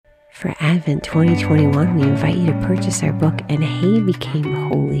For Advent 2021, we invite you to purchase our book, And Hay Became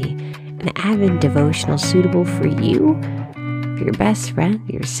Holy, an Advent devotional suitable for you, for your best friend,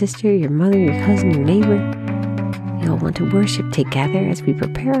 your sister, your mother, your cousin, your neighbor. You'll want to worship together as we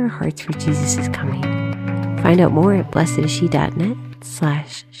prepare our hearts for Jesus' coming. Find out more at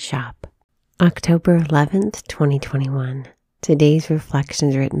blessedisshe.net/shop. October 11th, 2021. Today's reflection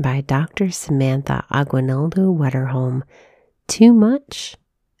is written by Dr. Samantha Aguinaldo Wetterholm. Too much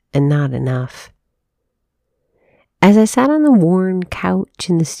and not enough. As I sat on the worn couch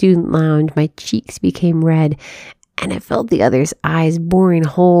in the student lounge, my cheeks became red, and I felt the other's eyes boring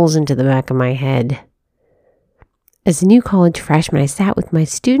holes into the back of my head. As a new college freshman, I sat with my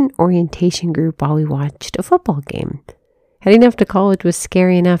student orientation group while we watched a football game. Heading off to college was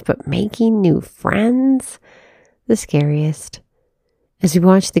scary enough, but making new friends, the scariest. As we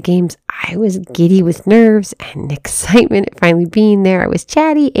watched the games, I was giddy with nerves and excitement at finally being there. I was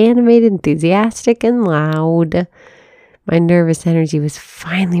chatty, animated, enthusiastic, and loud. My nervous energy was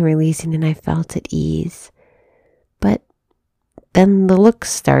finally releasing and I felt at ease. But then the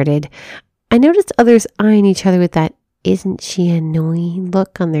looks started. I noticed others eyeing each other with that "isn't she annoying"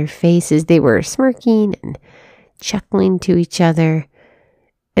 look on their faces. They were smirking and chuckling to each other.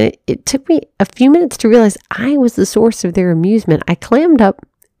 And it took me a few minutes to realize I was the source of their amusement. I clammed up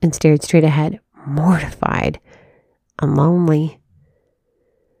and stared straight ahead, mortified and lonely.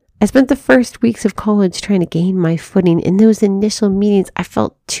 I spent the first weeks of college trying to gain my footing. In those initial meetings, I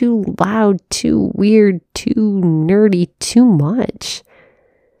felt too loud, too weird, too nerdy, too much.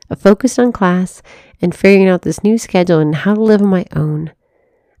 I focused on class and figuring out this new schedule and how to live on my own.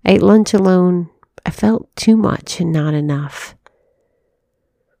 I ate lunch alone. I felt too much and not enough.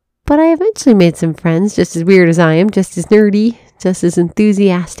 But I eventually made some friends, just as weird as I am, just as nerdy, just as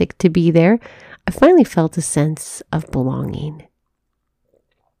enthusiastic to be there. I finally felt a sense of belonging.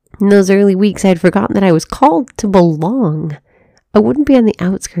 In those early weeks, I had forgotten that I was called to belong. I wouldn't be on the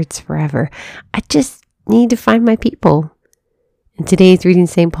outskirts forever. I just need to find my people. In today's reading,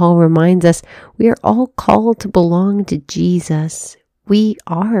 St. Paul reminds us we are all called to belong to Jesus. We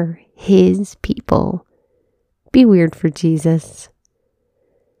are his people. Be weird for Jesus.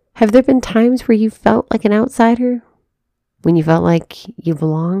 Have there been times where you felt like an outsider? When you felt like you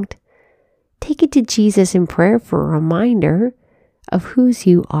belonged? Take it to Jesus in prayer for a reminder of whose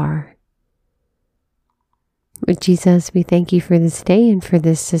you are. Lord Jesus, we thank you for this day and for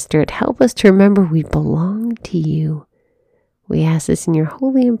this sister. Help us to remember we belong to you. We ask this in your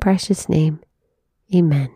holy and precious name. Amen.